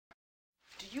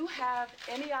you have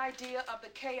any idea of the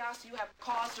chaos you have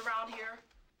caused around here?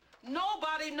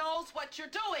 Nobody knows what you're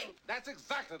doing. That's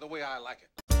exactly the way I like it.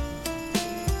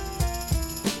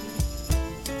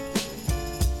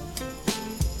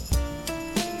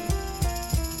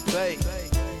 Babe.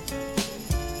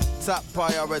 Top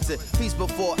priority, peace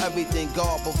before everything,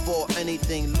 God before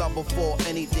anything, love before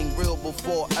anything, real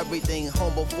before everything,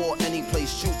 home before any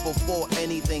place, shoot before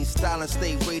anything, style and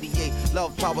stay radiate,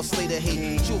 love power slay the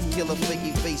hate, truth killer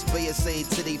fakey face, Bayer say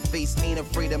to they face, ain't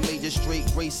afraid of major straight,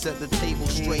 race set the table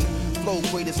straight, flow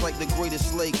greatest like the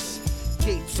greatest lakes,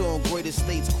 gates on greater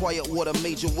states, quiet water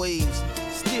major waves,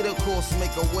 steer the course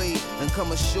make a wave, and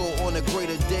come ashore on a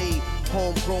greater day,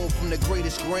 homegrown from the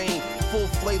greatest grain, full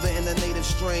flavor in the native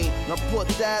strain. Now put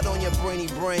that on your brainy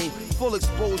brain. Full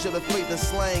exposure to faith and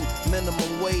slang,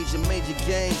 minimum wage and major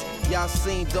gangs. Y'all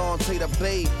seen Dante the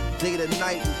Bay, day to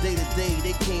night and day to day.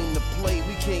 They came to play,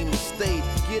 we came to stay.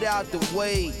 Get out the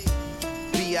way.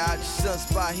 B.I.G.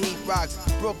 Sunspot Heat Rocks,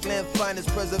 Brooklyn finest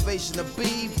preservation of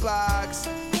B-Box.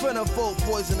 Friend of folk,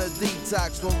 poison a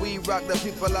detox. When we rock, the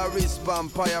people are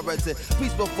respond priority.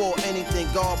 Peace before anything,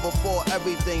 God before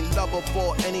everything, love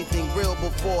before anything, real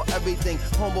before everything,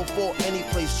 home before any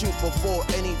place, shoot before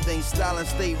anything, style and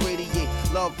stay radiate,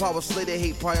 love power slay the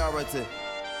hate priority.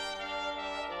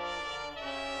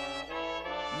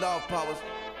 Love powers.